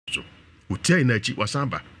Utia in a cheap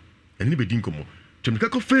wasamba, and ni bedinkomo. To make a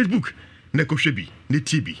Facebook, Neko Shebi, ne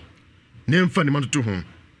TB. Name funny man to home.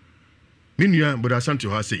 Minya, but I sent you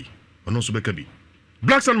her say, or no Subekabi.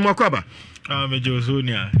 Black Sun Makwaba. Major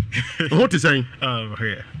Zonia. What is saying?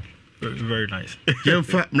 Here. Very nice. Young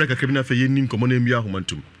fat Mreka Kabina for Yin Common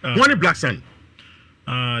Yahumantum. One Black Sun.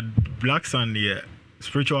 Black Sun, yeah,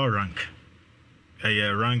 spiritual rank.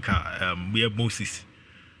 Ranker, we have Moses.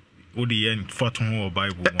 What the end, Fatum or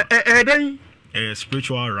Bible.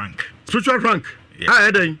 Spiritual rank. Spiritual rank.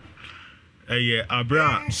 Yeah,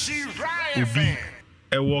 Abra will be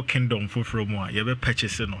a war kingdom from one. You ever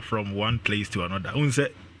purchasing from one place to another. Unse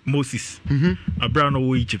Moses. Abra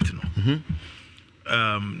no Egypt no.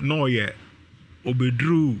 No yeah.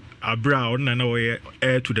 Obedru Abra or no heir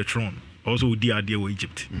to the throne. Also the idea of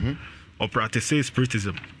Egypt. Or practice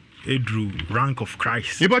spiritism. It drew rank of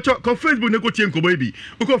Christ. You but your Facebook Nekotienko baby.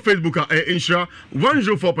 Uko Facebook Insha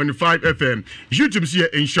 104.5 FM. YouTube see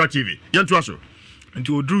Insha TV. Yantuaso. And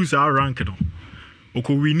to drew our rank no.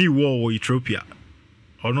 Uko wini war Ethiopia.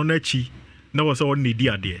 Ono nechi na was all need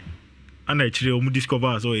there. And actually we discover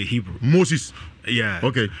as a Hebrew. Moses. Yeah.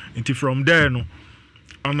 Okay. Until from there no.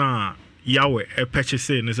 Ana Yahweh a purchase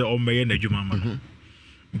say na say o meye na adwuma ma.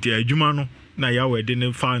 Until adwuma no na Yahweh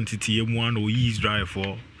didn't find entity one or Israel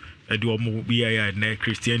for do be a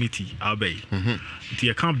Christianity obey.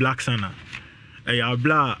 You can't black sana. A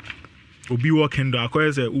blah will be working the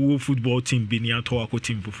acquires a football team be near to a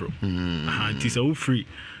team from. It is all free.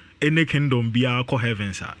 Any kingdom be our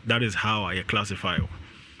heavens. That is how I classify.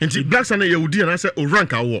 And black sana you would and I said,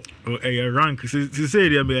 rank our war. A rank to say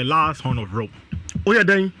there be a last horn of Rome. Oh, yeah,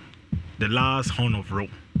 then the last horn of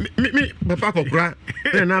Rome. Me, Papa cry.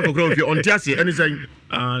 And I go grow you on Jassie anything.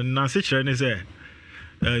 Nancy and say.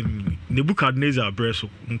 Nebuchadnezzar breso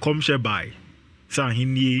nkom she by sa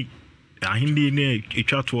ahini ne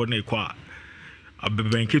etwa to na ekwa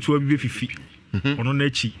abeben keto bi fifi ono na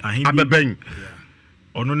chi ahini abeben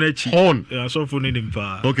ono na chi on so fo ne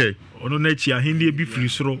nimpa okay ono na chi ahini bi firi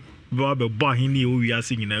soro ba be bo ahini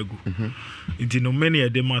Ewiase nyina agu nti no many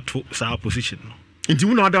of them to sa position no nti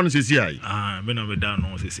wo na ada no sesi ai me na me da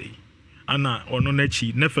no sesi ana ono na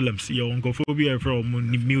chi Nephilims ye onkophobia from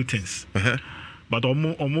mutants but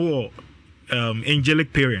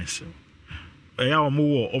angelic parents.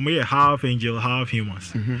 Half angel, half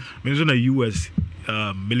humans. Means in the US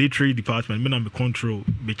military department, me control,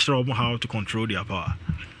 be sure how to control their power.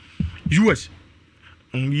 US.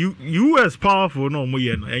 US powerful no more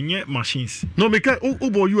and yet machines. No, me can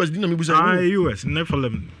US didn't me US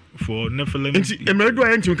Nephilim for Nephilim. America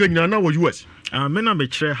and can now US. Men be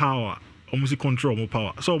sure how almost control more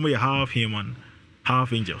power. So we half human.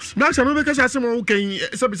 Half angels. Now, some because I said, okay,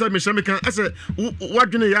 beside me, I said,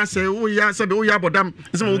 what do you say? Oh, yeah, said, oh, yeah, but damn,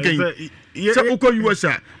 some okay. Yes, okay, you were,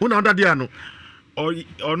 sir. One other Diano. Or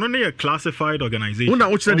only a classified organization. One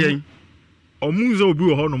out today. Or Muzo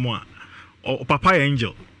Boo Honomoa. Or Papa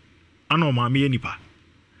Angel. I know Mammy Nipa.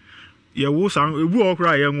 Yeah, who sang a walk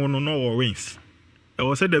right young one no or wings. I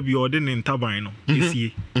was said that be ordained in Tabino this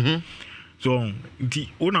year. So, the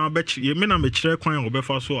owner bet you men a chair coin or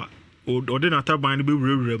before. Or then at a bind be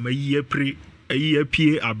real, a year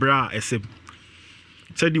abra SM.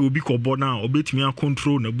 Said you will be called now, or bet me a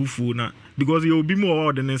control na buffuna because you will be more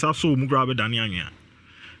ordinance. I saw Mugrabe Daniania.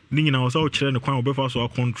 Nina was out chairing the crown before so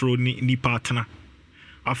control ni partner.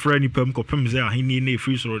 A friend, pem copemza, he need a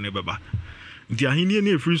freeze or nebaba. Dia he need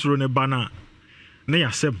a freeze or a banner. Nay,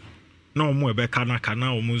 Sem. No more Becana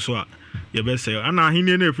Cana or Muswa. You best say, and I he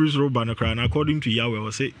need a freeze or banner crown according to Yahweh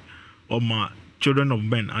or say, or my. Children of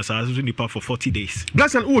men as I was in the park for 40 days.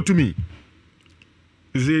 That's an oath to me.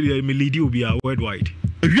 Zelia Melody will be a worldwide.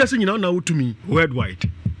 If you are saying now to me, worldwide.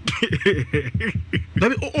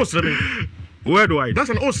 That is awesome. Worldwide. That's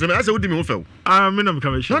an awesome. I said, what do you mean? I'm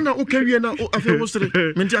commission. No, okay, we are now. I feel what's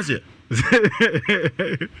the mentality.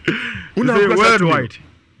 Worldwide.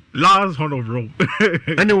 Last horn of Rome.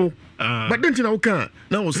 I know. But then you know, can't.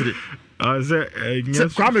 Now what's it?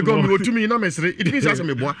 Kwame go to me, no mesre. It means as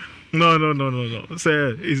me boy. No. Say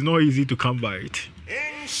it's not easy to come by it.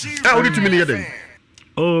 I only 2 million then.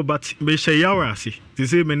 Oh, but me Ewiase. They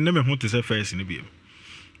say me never want to say first in the beam.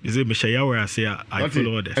 They say me Ewiase. I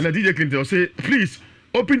follow orders. And the DJ Clinton say, please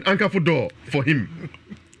open anchor for door for him.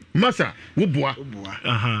 Massa, wo boy.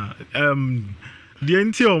 The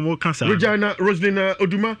NT or more cancer. Regina Roslina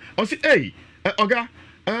Oduma. I say, hey, Oga.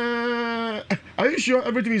 Are you sure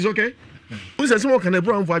everything is okay? Who says someone can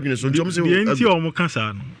brown 5 minutes? The NT or more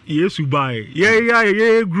cancer. Yes, you buy.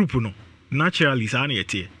 Yeah, group no. Naturally,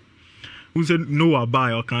 sanity. Who said no, I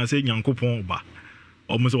buy or can say Yankopon ba.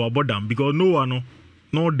 Almost about them because no one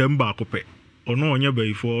no them back up. ono onye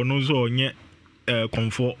bayifo ono so onye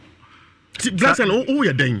comfort Blasen who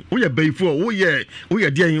ya den who ya bayifo who ya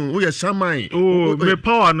den who ya samai the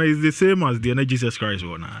power no is the same as the Jesus Christ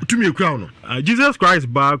one to me crown Jesus Christ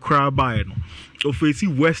ba cry by no of face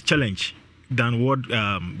worse challenge than what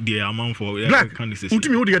the amount for candidates to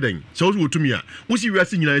me who the den so to me who see we are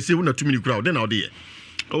seeing say we na to me crowd then out there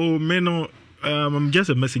me no I'm just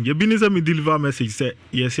a messenger binisa me deliver message say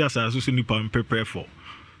yes so nipa prepare for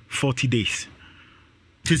 40 days.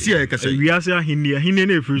 Ewiase ahini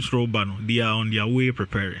na free throw bano. They are on their way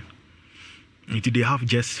preparing. They have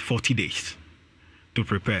just 40 days to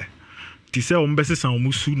prepare. Ti say ombese san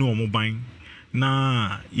omusu no omoban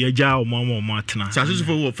na yeja omatna. So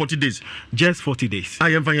for 40 days. Just 40 days. I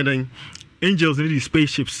am finding angels need the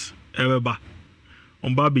spaceships everba.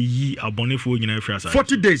 Omba be yi abonefo nyina frasa.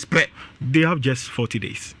 40 days pre. They have just 40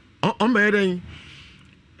 days. On be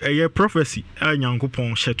a prophecy a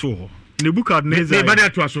Yankopon Chateau. Nebuchadnezzar. Me bani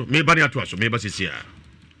atuaso, me basisia.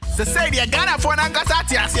 Se say the Ghana for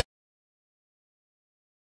Nankasati.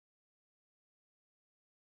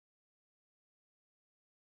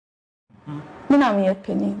 Mina me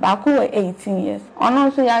penny, back over 18 years. On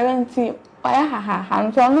also ya renti, ha,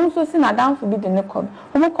 and so on also sin a down for be the necob.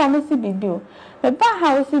 Homo come see bibi. The bar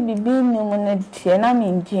house be being no one and I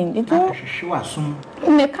mean Jane. It all sure soon.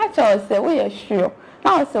 In the catcher say, we are sure.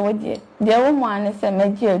 Now, so dear, dear woman is a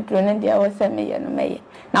major drone and there was a mayor and mayor.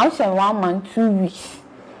 Now, shall 1 month, 2 weeks.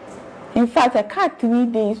 In fact, I cut 3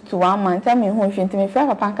 days to 1 month. I mean, who should me for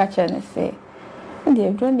a pancatcher and say,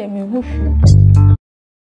 dear, drone them who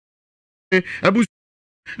should.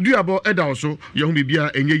 Do about Ed also, young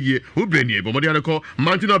Bibia and ye, who bring ye, Bomadianico,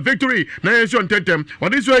 Mountain of Victory, Nation Tentem,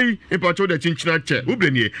 what is way, in Pacho the Chinchinache, who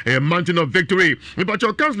bring ye, a Mountain of Victory, in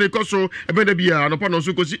Pacho Council Coso, a Benabia, and upon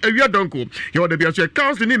Sukosi, a Yadonko, you are the Biasa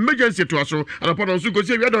Council in emergency to us, and upon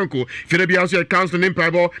Sukosi, a Yadonko, Philabiasa Council in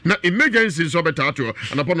Pribo, not emergency Sobetato,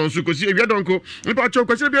 and upon Sukosi, a Yadonko, in Pacho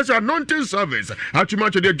Cosibiasa, non-tail service, how to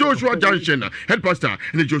match the Joshua Junction, head pastor,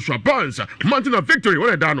 and the Joshua Barnes, Mountain of Victory,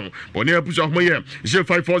 what a dano, Bonia Push of Moya,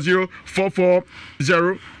 0540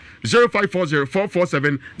 440 0540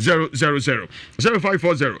 447 000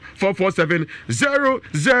 0540 447 000.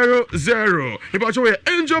 If I show you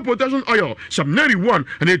angel protection oil, some 91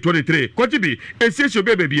 and 823. Quantibi, a session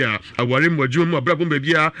baby, a warim wajum, a brabum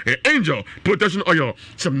baby, angel protection oil,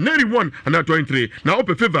 some 91 and 823. Now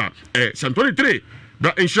open favor, some 23.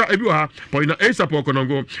 But insha ebuha, point a support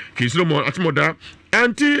konongo, Kislomo Atmoda.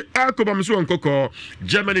 Anti-Akobamsu Koko,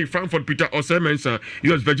 Germany, Frankfurt, Peter Osemensa,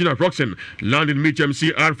 US Virginia Roxen, London, Mitcham,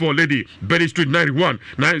 CR4 Lady, Berry Street 91,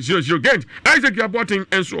 900 Gent, Isaac Yaboting,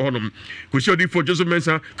 and so on. Kushodi for Joseph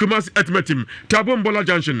Mensa, Kumas Etmetim, Tabon Bola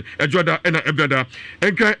Junction, Edwada, Ena Ebrada,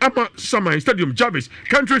 and Kai Ama Sama Stadium, Jarvis,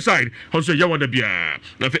 Countryside, Jose Yawada Bia,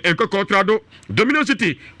 Nafe Enko Trado, Domino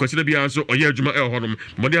City, consider Bianso, or Yajuma El Honum,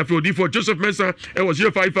 Modia Fodi for Joseph Mensa, it was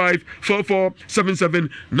 055 44 77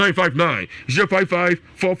 959, 055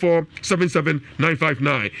 4477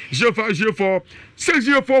 959 0504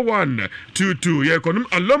 6041 22 ye konum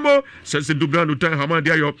alomo sense dubrando tan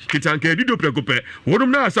hamande ayo kitanke dido prekope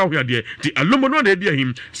wonum na asa hwade di alomo no na dia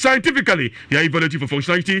him scientifically ya evaluative for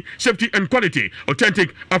functionality safety and quality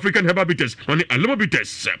authentic African herbal bitters on the alomo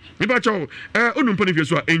bitters ni ba cho onum poni fie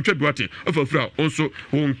so a entwa duate ofafura onso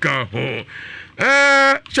wonka ho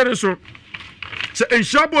chere so se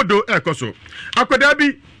enshabodo ekoso akoda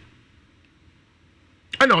bi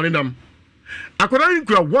and on them. According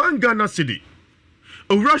to 1 Ghana city,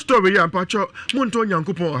 a rush story and patcho, Monton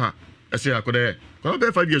Yankupon ha. I say, I could have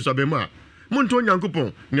 5 years of Bema. Monton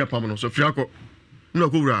Yankupon, near Pamano, so Fiaco. No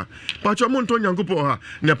Gura. Patcho Monton Yankupon ha,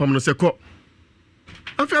 near Pamano Seco.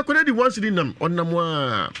 I feel I could have 1 city num on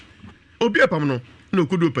Namoa. Obia Pamano, no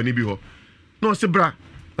could do penny beho. No, Sebra.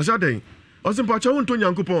 I said, I was in Patcho Monton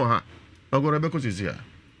Yankupon ha. I got Rebecca is here.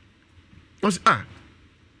 Was I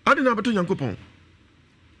didn't have a Yankupon.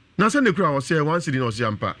 Na send the crowd say 1 city no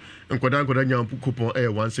siampa nkoda nya coupon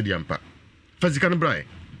 1 city ampa fazika no brai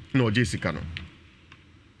no jessica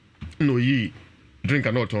no yi drink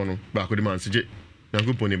and not on ba ko de man sije na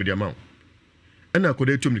coupon e be de amount and na ko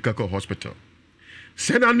de tum nikaka hospital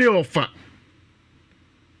send an offer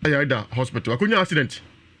ayida hospital akonya accident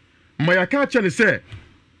my car chen say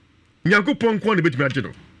nyankopon ko ne betimi agye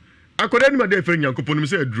no akoda ni ma de fe nyankopon mi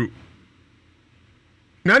say aduru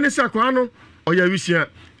na ne sa kwa no oya wisia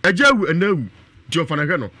ajawu anawu ti ofana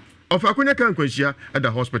hwe no ofa akonya kan kwanhia at the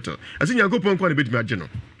hospital asi nyankopon kwa ne betimi agye no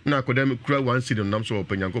na akoda kura 1 city nam so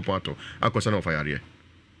opa nyankopon ato akosa na ofa yare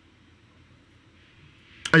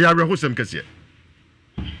ayare hosem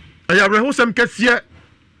kese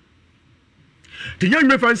ti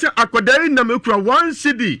nyanwe fanse akoda na makura 1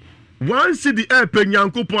 city one city air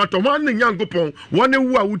penyanko point one nyanko pon one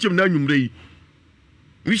wu a wutim na nwumre yi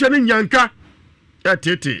wi hye ne nyanka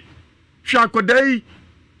tete hwa akodai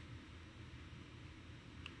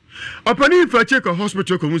opani fa check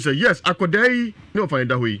hospital ko mu say yes akodai no find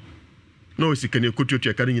that way no sikane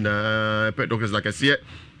kotuotu ka nyina pe doctors like say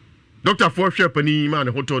doctor for hwe pani ma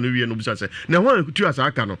ne hoto no wie no bisa say na ho kutu asa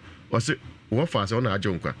aka no o se wo fa say ona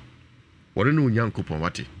agye nkwa wo ne nyanko pon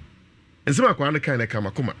wate nsem akwa ne kan ne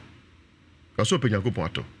kama kuma ka so penyanko pon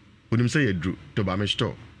ato onim say yedru to ba me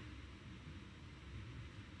store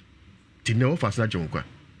ti ne wo fa say agye nkwa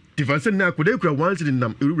ti fa say na akodai kura once in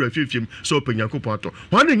nam ewura fiefiem so penyanko pon ato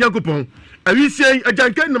wo ne nyanko pon awi sei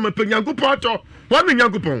ajanka na ma penyanko pon ato wo ne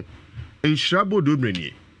nyanko pon Nshambo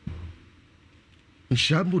dobreni.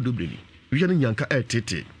 Nshambo dobreni. Wiya ne nyanka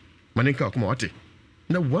tete. Manenka akoma wate.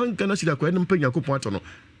 Na wanga na sida kwa mpa Nyankopon ato no.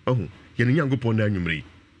 Ohu, ye ne Nyankopon na anwumre.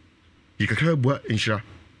 Yikaka bua nhira.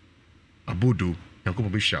 Abodo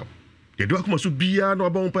Nyankopon be shaw. Ye do akoma so bia na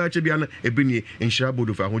oba mpa ache bia na ebeni nhira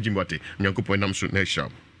bodo fa hojim wate. Nyankopon nam so na shaw.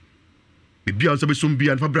 Bibia so be so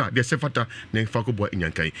bia na bra de sefata na fa ko bua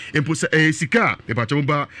nyankan. Empo se sika e ba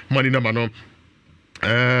chomba mani na ma no.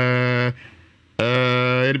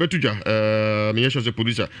 Betuja, me as a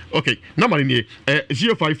producer. Okay, number in here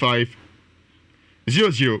 055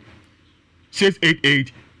 00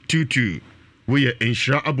 68822. We are in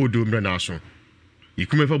Sha Abodo Mranaso. You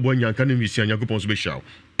come for one young can be seen Yakupon special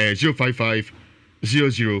 055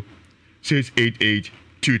 00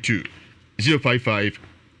 68822 055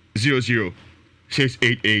 00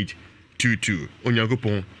 68822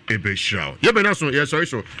 Onyakupon ebe shaw. Yeah, but also, yeah, sorry,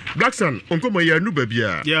 so Black Sun, Uncle Maya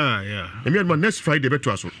Nubabia. Yeah. I mean, my next Friday,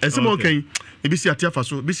 better so. And some okay, if you see a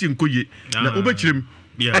Tiafaso, be seen Koye, na Ubechim,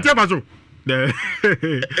 a Tiafaso. A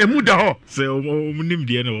Muda, so name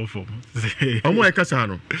the end of form. I'm like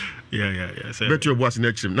Casano. Yeah. Bet your boss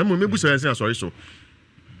next him. Namu, maybe sorry, so.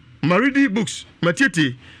 Maridi books,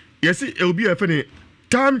 Matiti, yes, it will be a funny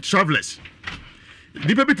time travelers.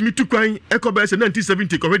 The baby to me to crying, Echo Bass in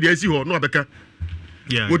 1970, already as you or no Abeka.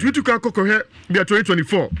 Yeah. What we took our cocoa here, be a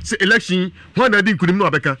 2024. Say election, one I didn't couldn't know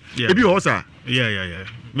Abeka. Yeah. Be also. Yeah.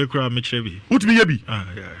 Make her make sure be. What me yabi?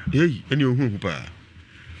 Yeah. Hey, and you who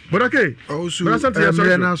but okay. Also,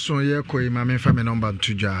 Brianna son ye koi mame fa me number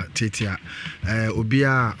tuja tetia.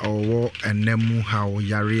 Obia owo enemu ha o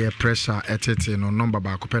yare pressure etete no number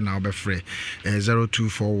ba ko pe na obefre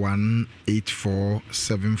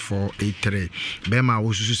 0241847483. Bema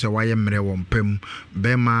wo susu se waye mre wo mpam.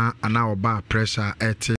 Bema ana oba pressure etete